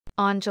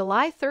On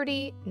July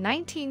 30,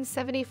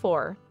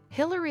 1974,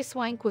 Hilary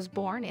Swank was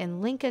born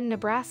in Lincoln,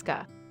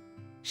 Nebraska.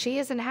 She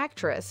is an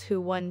actress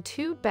who won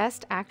 2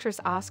 Best Actress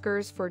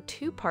Oscars for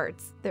 2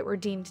 parts that were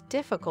deemed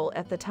difficult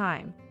at the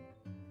time.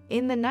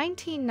 In the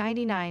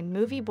 1999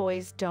 movie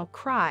Boys Don't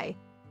Cry,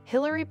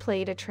 Hilary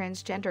played a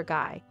transgender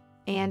guy,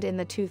 and in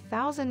the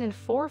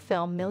 2004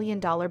 film $1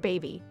 Million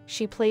Baby,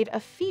 she played a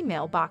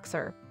female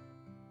boxer.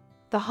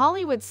 The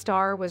Hollywood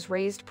star was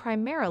raised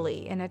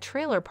primarily in a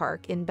trailer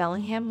park in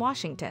Bellingham,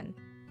 Washington,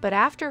 but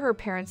after her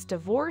parents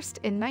divorced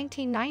in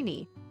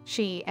 1990,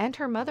 she and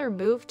her mother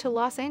moved to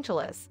Los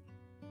Angeles.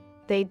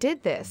 They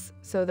did this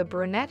so the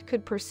brunette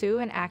could pursue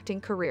an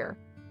acting career,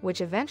 which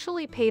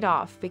eventually paid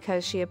off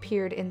because she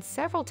appeared in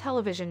several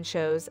television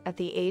shows at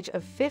the age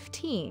of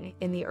 15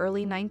 in the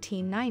early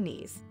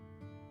 1990s.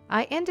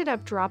 I ended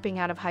up dropping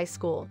out of high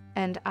school,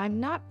 and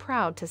I'm not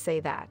proud to say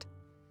that.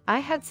 I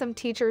had some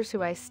teachers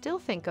who I still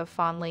think of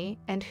fondly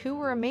and who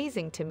were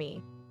amazing to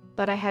me,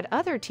 but I had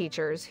other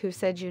teachers who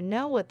said, "You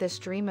know what, this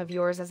dream of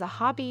yours as a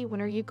hobby,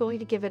 when are you going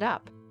to give it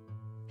up?"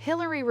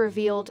 Hilary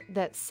revealed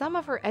that some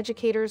of her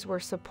educators were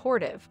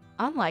supportive,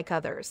 unlike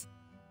others.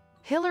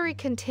 Hilary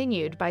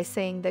continued by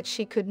saying that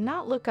she could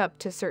not look up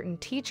to certain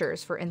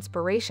teachers for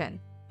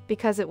inspiration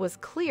because it was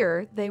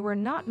clear they were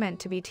not meant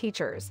to be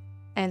teachers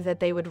and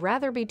that they would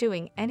rather be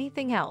doing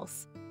anything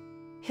else.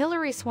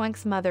 Hilary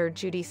Swank's mother,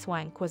 Judy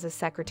Swank, was a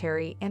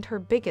secretary and her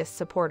biggest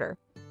supporter.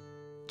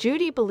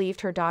 Judy believed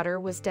her daughter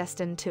was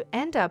destined to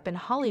end up in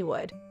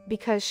Hollywood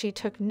because she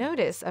took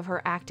notice of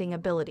her acting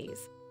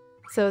abilities.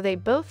 So they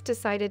both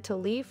decided to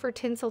leave for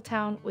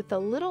Tinseltown with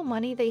the little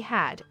money they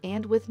had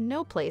and with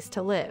no place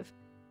to live.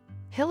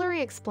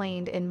 Hilary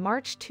explained in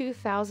March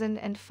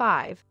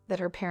 2005 that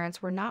her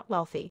parents were not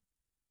wealthy.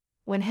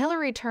 When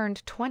Hilary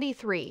turned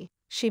 23,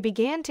 she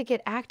began to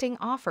get acting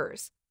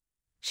offers.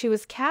 She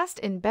was cast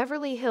in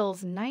Beverly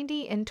Hills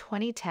 90 in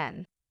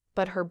 2010,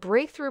 but her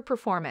breakthrough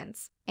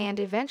performance and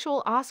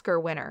eventual Oscar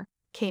winner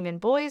came in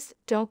Boys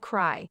Don't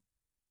Cry.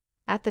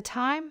 At the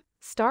time,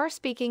 star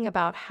speaking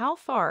about how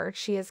far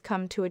she has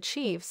come to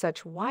achieve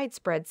such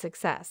widespread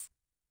success.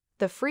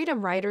 The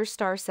Freedom Writer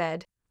star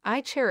said,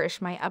 "I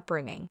cherish my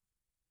upbringing.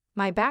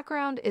 My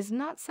background is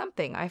not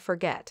something I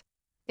forget.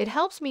 It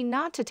helps me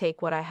not to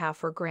take what I have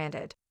for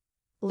granted."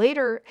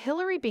 Later,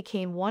 Hilary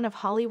became one of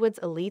Hollywood's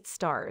elite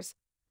stars,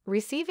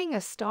 receiving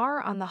a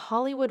star on the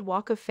Hollywood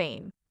Walk of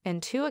Fame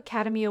and 2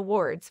 Academy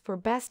Awards for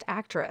Best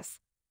Actress.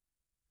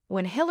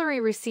 When Hilary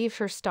received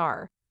her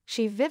star,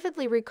 she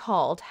vividly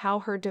recalled how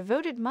her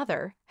devoted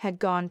mother had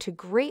gone to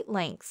great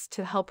lengths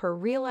to help her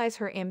realize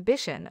her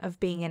ambition of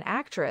being an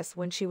actress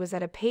when she was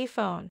at a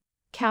payphone,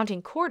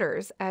 counting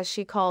quarters as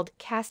she called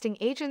casting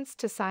agents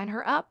to sign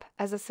her up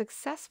as a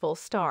successful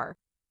star.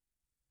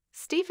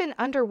 Stephen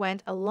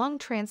underwent a lung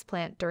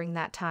transplant during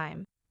that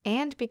time,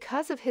 and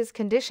because of his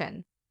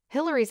condition,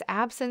 Hilary's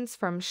absence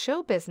from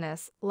show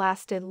business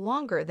lasted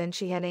longer than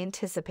she had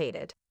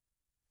anticipated.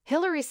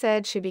 Hilary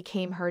said she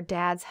became her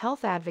dad's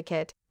health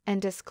advocate and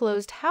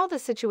disclosed how the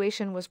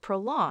situation was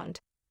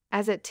prolonged,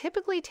 as it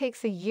typically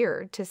takes a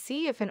year to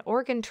see if an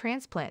organ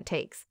transplant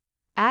takes,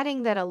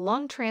 adding that a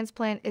lung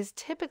transplant is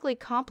typically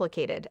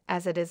complicated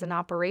as it is an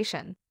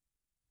operation.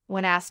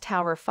 When asked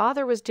how her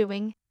father was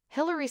doing,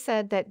 Hilary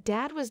said that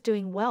Dad was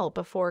doing well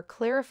before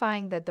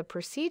clarifying that the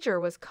procedure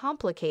was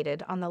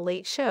complicated on The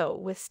Late Show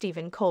with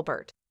Stephen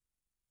Colbert.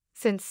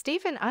 Since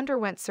Stephen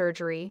underwent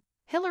surgery,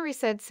 Hilary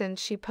said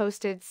since she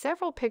posted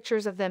several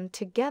pictures of them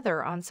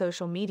together on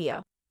social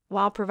media,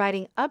 while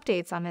providing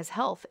updates on his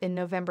health in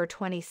November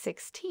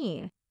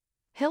 2016,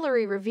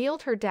 Hilary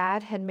revealed her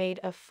dad had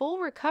made a full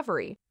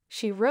recovery.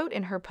 She wrote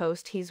in her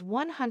post, "He's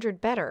 100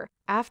 better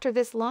after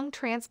this lung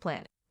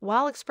transplant,"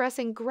 while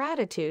expressing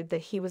gratitude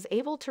that he was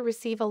able to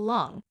receive a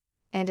lung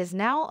and is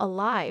now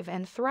alive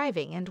and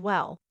thriving and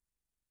well.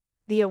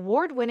 The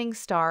award-winning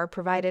star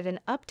provided an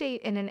update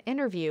in an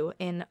interview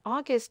in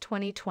August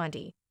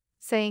 2020,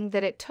 saying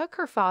that it took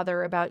her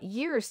father about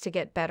years to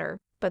get better,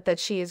 but that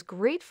she is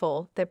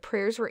grateful that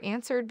prayers were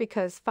answered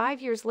because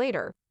 5 years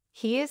later,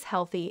 he is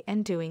healthy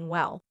and doing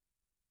well.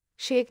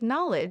 She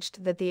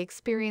acknowledged that the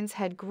experience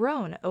had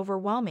grown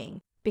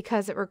overwhelming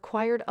because it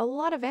required a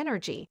lot of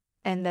energy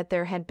and that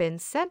there had been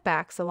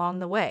setbacks along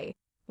the way,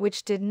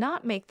 which did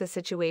not make the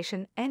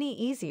situation any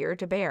easier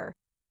to bear.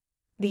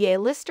 The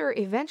A-lister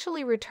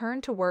eventually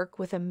returned to work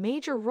with a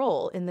major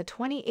role in the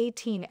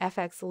 2018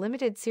 FX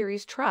limited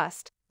series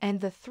Trust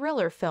and the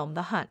thriller film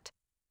The Hunt.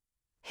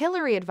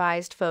 Hilary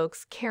advised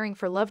folks caring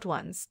for loved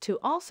ones to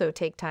also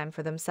take time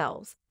for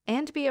themselves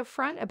and be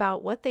upfront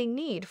about what they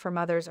need from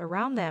others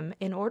around them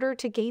in order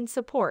to gain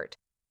support.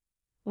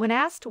 When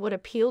asked what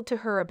appealed to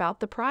her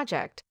about the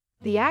project,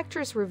 the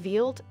actress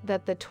revealed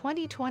that the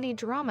 2020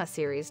 drama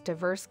series'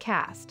 diverse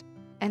cast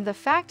and the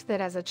fact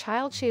that as a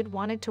child she had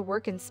wanted to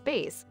work in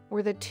space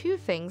were the 2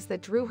 things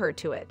that drew her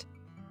to it.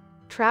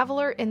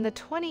 Traveler in the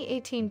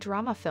 2018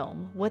 drama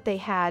film What They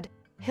Had,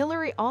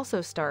 Hilary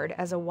also starred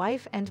as a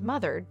wife and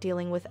mother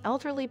dealing with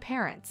elderly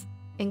parents,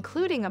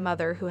 including a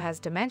mother who has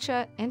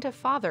dementia and a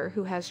father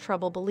who has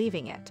trouble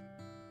believing it.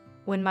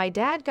 When my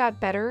dad got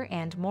better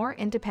and more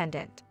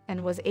independent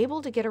and was able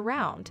to get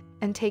around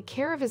and take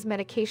care of his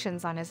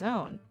medications on his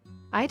own,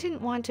 I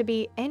didn't want to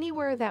be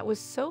anywhere that was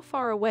so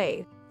far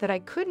away that I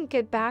couldn't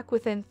get back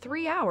within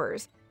 3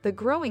 hours, the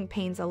Growing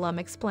Pains alum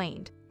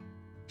explained.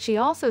 She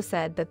also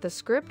said that the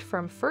script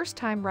from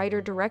first-time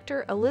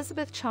writer-director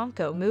Elizabeth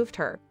Chonko moved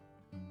her.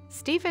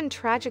 Stephen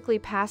tragically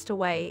passed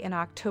away in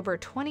October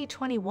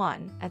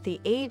 2021 at the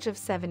age of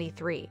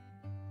 73.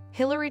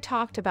 Hilary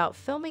talked about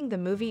filming the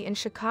movie in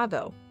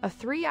Chicago, a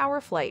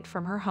 3-hour flight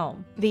from her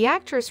home. The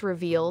actress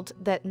revealed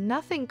that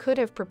nothing could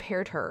have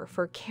prepared her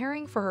for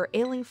caring for her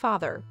ailing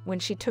father when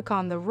she took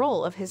on the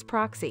role of his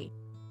proxy.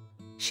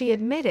 She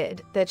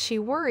admitted that she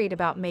worried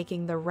about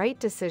making the right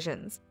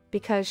decisions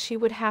because she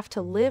would have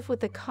to live with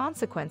the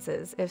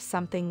consequences if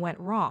something went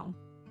wrong.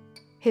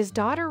 His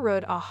daughter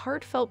wrote a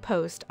heartfelt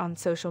post on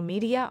social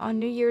media on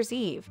New Year's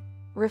Eve,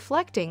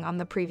 reflecting on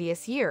the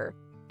previous year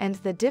and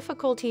the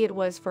difficulty it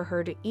was for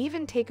her to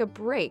even take a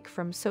break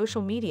from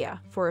social media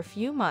for a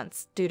few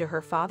months due to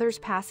her father's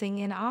passing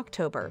in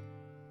October.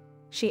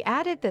 She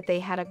added that they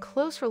had a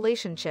close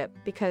relationship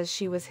because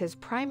she was his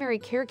primary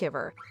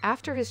caregiver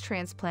after his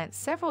transplant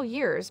several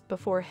years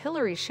before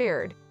Hilary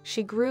shared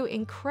she grew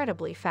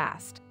incredibly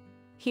fast.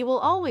 He will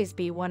always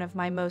be one of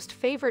my most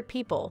favorite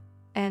people,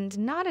 and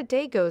not a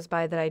day goes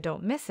by that I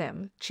don't miss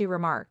him, she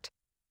remarked.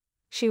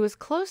 She was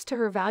close to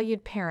her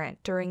valued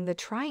parent during the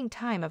trying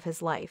time of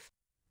his life,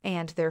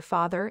 and their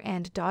father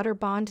and daughter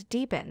bond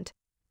deepened,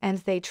 and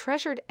they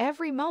treasured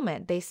every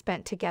moment they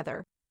spent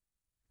together.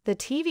 The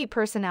TV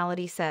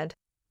personality said,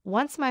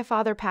 "Once my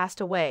father passed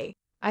away,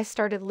 I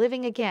started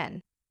living again.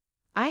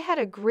 I had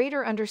a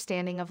greater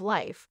understanding of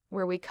life,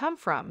 where we come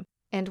from,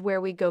 and where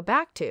we go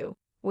back to,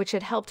 which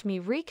had helped me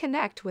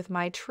reconnect with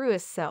my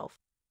truest self."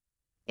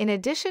 In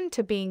addition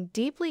to being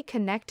deeply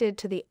connected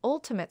to the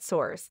ultimate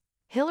source,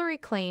 Hilary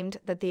claimed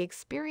that the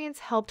experience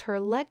helped her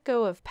let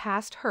go of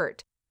past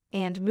hurt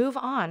and move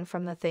on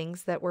from the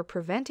things that were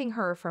preventing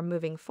her from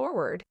moving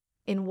forward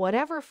in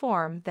whatever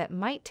form that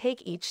might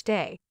take each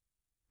day.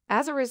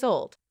 As a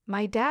result,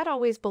 my dad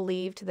always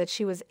believed that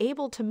she was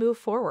able to move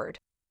forward.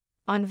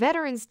 On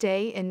Veterans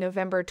Day in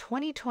November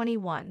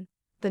 2021,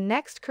 the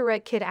Next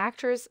Correct Kid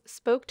actress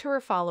spoke to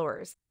her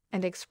followers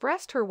and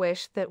expressed her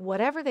wish that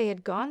whatever they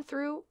had gone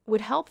through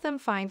would help them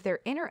find their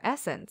inner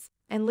essence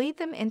and lead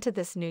them into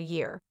this new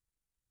year.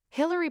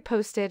 Hilary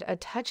posted a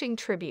touching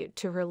tribute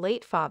to her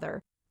late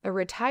father, a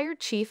retired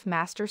Chief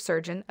Master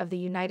Surgeon of the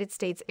United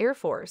States Air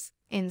Force,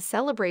 in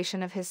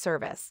celebration of his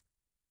service.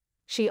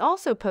 She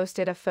also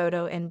posted a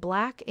photo in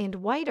black and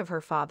white of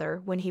her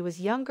father when he was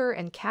younger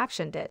and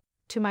captioned it,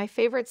 "To my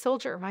favorite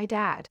soldier, my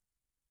dad."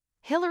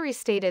 Hilary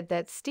stated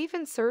that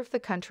Stephen served the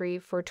country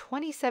for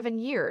 27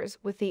 years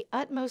with the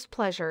utmost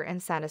pleasure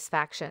and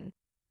satisfaction,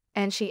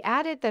 and she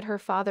added that her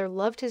father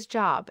loved his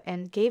job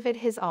and gave it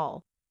his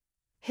all.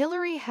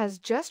 Hilary has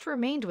just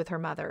remained with her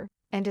mother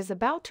and is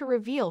about to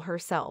reveal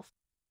herself.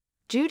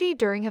 Judy,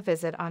 during a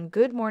visit on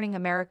Good Morning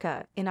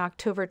America in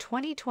October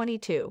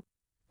 2022,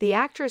 the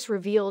actress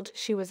revealed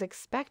she was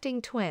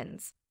expecting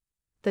twins.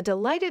 The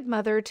delighted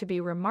mother-to-be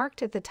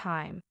remarked at the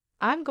time,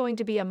 "I'm going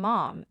to be a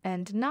mom,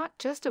 and not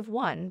just of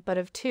one, but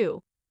of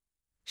two."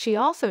 She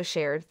also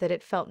shared that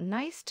it felt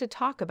nice to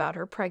talk about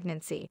her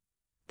pregnancy.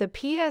 The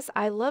P.S.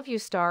 I Love You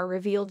star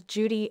revealed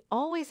Judy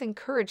always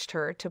encouraged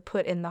her to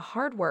put in the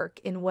hard work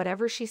in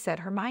whatever she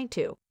set her mind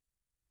to,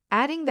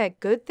 adding that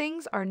good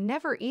things are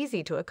never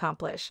easy to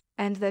accomplish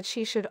and that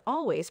she should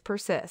always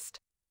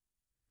persist.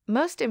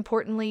 Most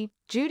importantly,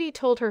 Judy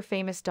told her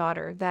famous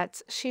daughter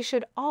that she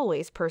should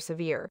always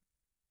persevere.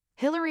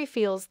 Hilary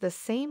feels the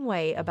same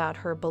way about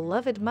her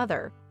beloved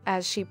mother,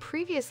 as she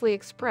previously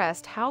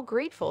expressed how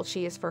grateful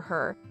she is for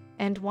her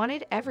and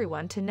wanted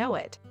everyone to know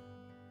it.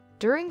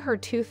 During her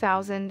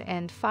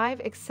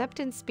 2005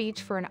 acceptance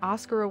speech for an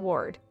Oscar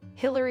award,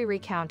 Hilary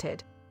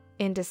recounted,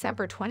 "In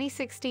December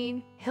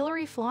 2016,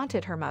 Hilary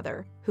flaunted her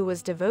mother, who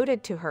was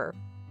devoted to her."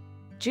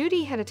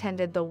 Judy had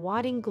attended the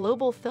Wadding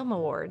Global Film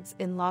Awards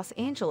in Los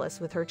Angeles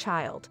with her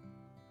child.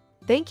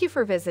 Thank you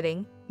for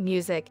visiting.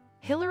 Music.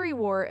 Hilary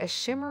wore a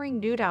shimmering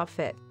nude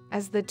outfit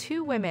as the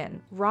two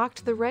women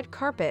rocked the red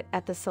carpet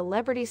at the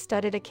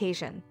celebrity-studded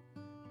occasion.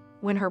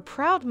 When her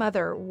proud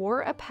mother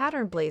wore a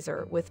pattern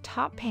blazer with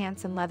top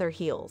pants and leather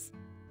heels,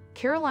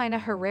 Carolina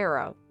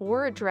Herrera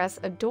wore a dress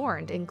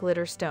adorned in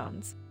glitter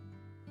stones.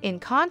 In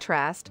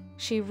contrast,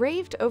 she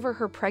raved over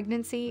her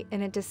pregnancy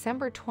in a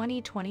December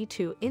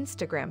 2022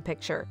 Instagram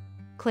picture,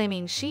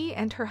 claiming she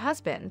and her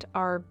husband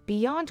are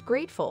beyond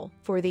grateful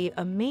for the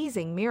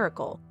amazing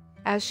miracle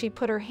as she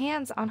put her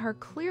hands on her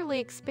clearly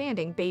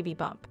expanding baby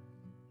bump.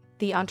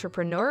 The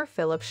entrepreneur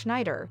Philip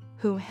Schneider,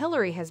 whom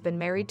Hilary has been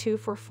married to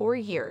for 4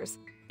 years,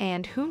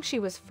 and whom she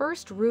was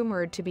first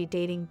rumored to be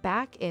dating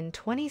back in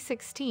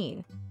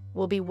 2016,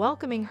 will be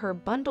welcoming her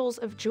bundles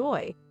of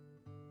joy.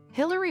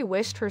 Hilary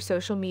wished her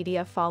social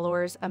media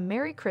followers a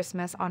Merry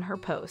Christmas on her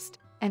post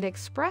and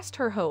expressed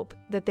her hope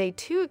that they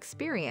too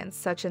experience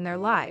such in their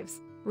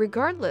lives,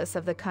 regardless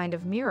of the kind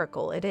of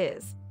miracle it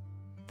is.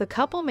 The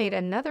couple made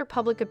another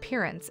public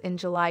appearance in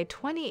July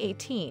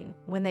 2018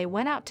 when they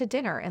went out to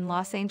dinner in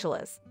Los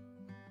Angeles.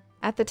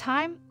 At the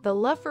time, the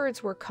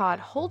lovebirds were caught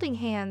holding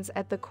hands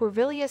at the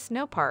Corvillia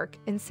Snow Park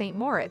in St.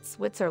 Moritz,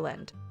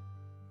 Switzerland.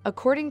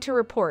 According to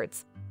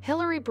reports,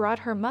 Hilary brought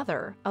her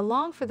mother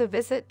along for the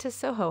visit to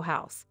Soho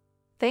House.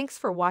 Thanks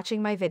for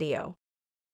watching my video.